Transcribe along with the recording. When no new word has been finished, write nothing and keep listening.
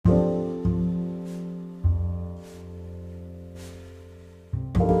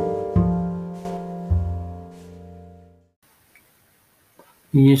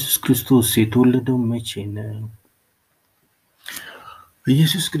ኢየሱስ ክርስቶስ የተወለደው መቼ ነው?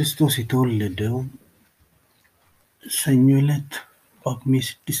 ኢየሱስ ክርስቶስ የተወለደው ሰኞ ዕለት ጳጉሜ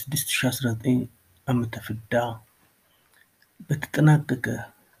 6 2019 ዓመተ ፍዳ በተጠናቀቀ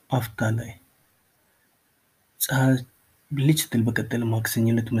አፍታ ላይ ፀሐይ ብልጭ ስትል በቀጠለ ማክሰኞ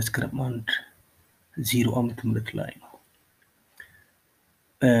ዕለት መስከረም 1 0 ዓመተ ምህረት ላይ ነው።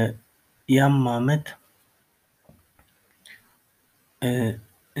 ያም ዓመት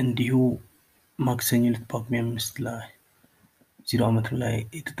እንዲሁ ማክሰኞ ዕለት ጳጉሜ 5 ላይ 0 ዓመት ላይ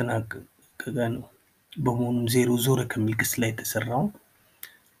የተጠናቀቀ ነው። በመሆኑም ዜሮ ዞረ ከሚል ግስ ላይ የተሰራው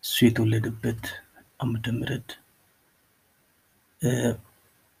እሱ የተወለደበት ዓመተ ምህረት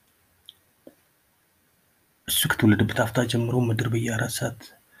እሱ ከተወለደበት አፍታ ጀምሮ ምድር በየ4 ሰዓት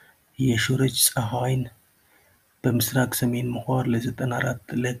የሾረች ፀሐይን በምስራቅ ሰሜን ምህዋር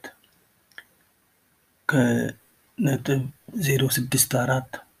ለ94 ዕለት ከነጥብ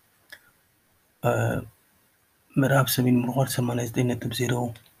 064 ምዕራብ ሰሜን ምህዋር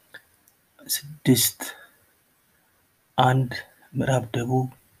 89.06 1 ምዕራብ ደቡብ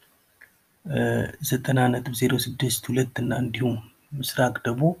 90.062 እና እንዲሁም ምስራቅ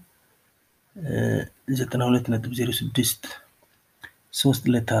ደቡብ 92.06 3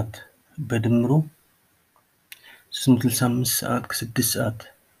 ዕለታት በድምሩ 365 ሰዓት ከ6 ሰዓት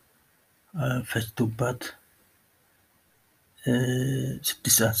ፈጅቶባት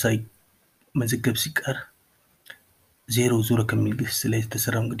 6 ሰዓት ሳይመዘገብ ሲቀር ዜሮ ዞረ ከሚል ግስ ላይ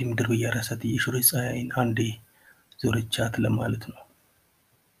የተሰራው እንግዲህ ምድር በየ4 ሰዓት የሾረች ፀሐይን አንዴ ዞረቻት ለማለት ነው።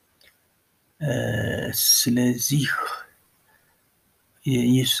 ስለዚህ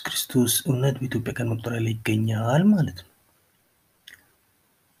የኢየሱስ ክርስቶስ እውነት በኢትዮጵያ ቀን መቁጠሪያ ላይ ይገኛል ማለት ነው።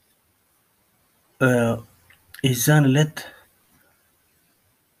 የዛን ዕለት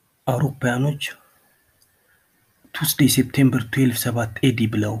አውሮፓውያኖች ቱስዴይ ሴፕቴምበር 12 7 ኤዲ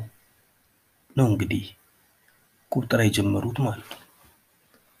ብለው ነው እንግዲህ ቁጥር የጀመሩት ማለት ነው።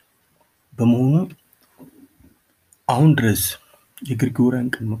 በመሆኑ አሁን ድረስ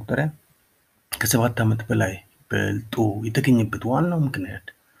የግሪጎሪያን ቀን መቁጠሪያ ከ7 ዓመት በላይ በልጦ የተገኘበት ዋናው ምክንያት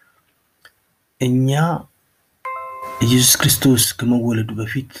እኛ ኢየሱስ ክርስቶስ ከመወለዱ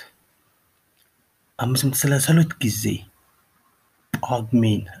በፊት 532 ጊዜ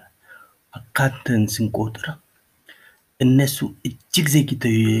ጳጉሜን አካተን ስንቆጥር እነሱ እጅግ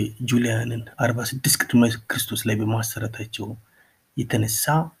ዘግይተው ጁሊያንን 46 ቅድመ ክርስቶስ ላይ በማሰረታቸው የተነሳ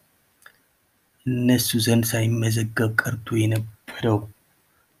እነሱ ዘንድ ሳይመዘገብ ቀርቶ የነበረው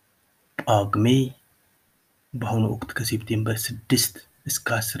ጳጉሜ በአሁኑ ወቅት ከሴፕቴምበር 6 እስከ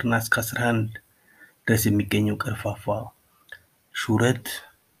 10 እና እስከ 11 ድረስ የሚገኘው ቀርፋፋ ሹረት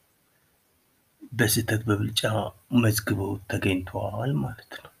በስህተት በብልጫ መዝግበው ተገኝተዋል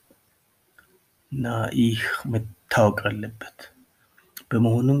ማለት ነው እና ይህ መታወቅ አለበት።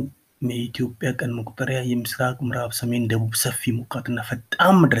 በመሆኑም የኢትዮጵያ ቀን መቁጠሪያ የምስራቅ ምዕራብ ሰሜን ደቡብ ሰፊ ሙቀትና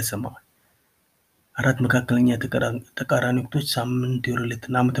ፈጣን ምድረ ሰማይ 4 መካከለኛ ተቃራኒ ወቅቶች ሳምንት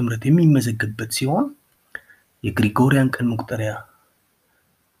የወረለትና ዓመተ ምህረት የሚመዘገብበት ሲሆን የግሪጎሪያን ቀን መቁጠሪያ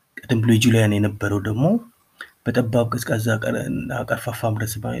ቀደም ብሎ ጁሊያን የነበረው ደግሞ በጠባብ ቀዝቃዛ ቀርፋፋ ምድረ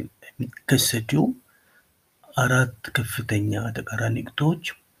ሰማይ የሚከሰቱ 4 ከፍተኛ ተቃራኒ ወቅቶች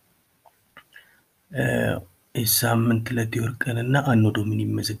የሳምንት ዕለት የወር ቀንና አኖ ዶሚኒ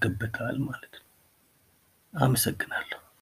ይመዘገብበታል ማለት ነው። አመሰግናለሁ።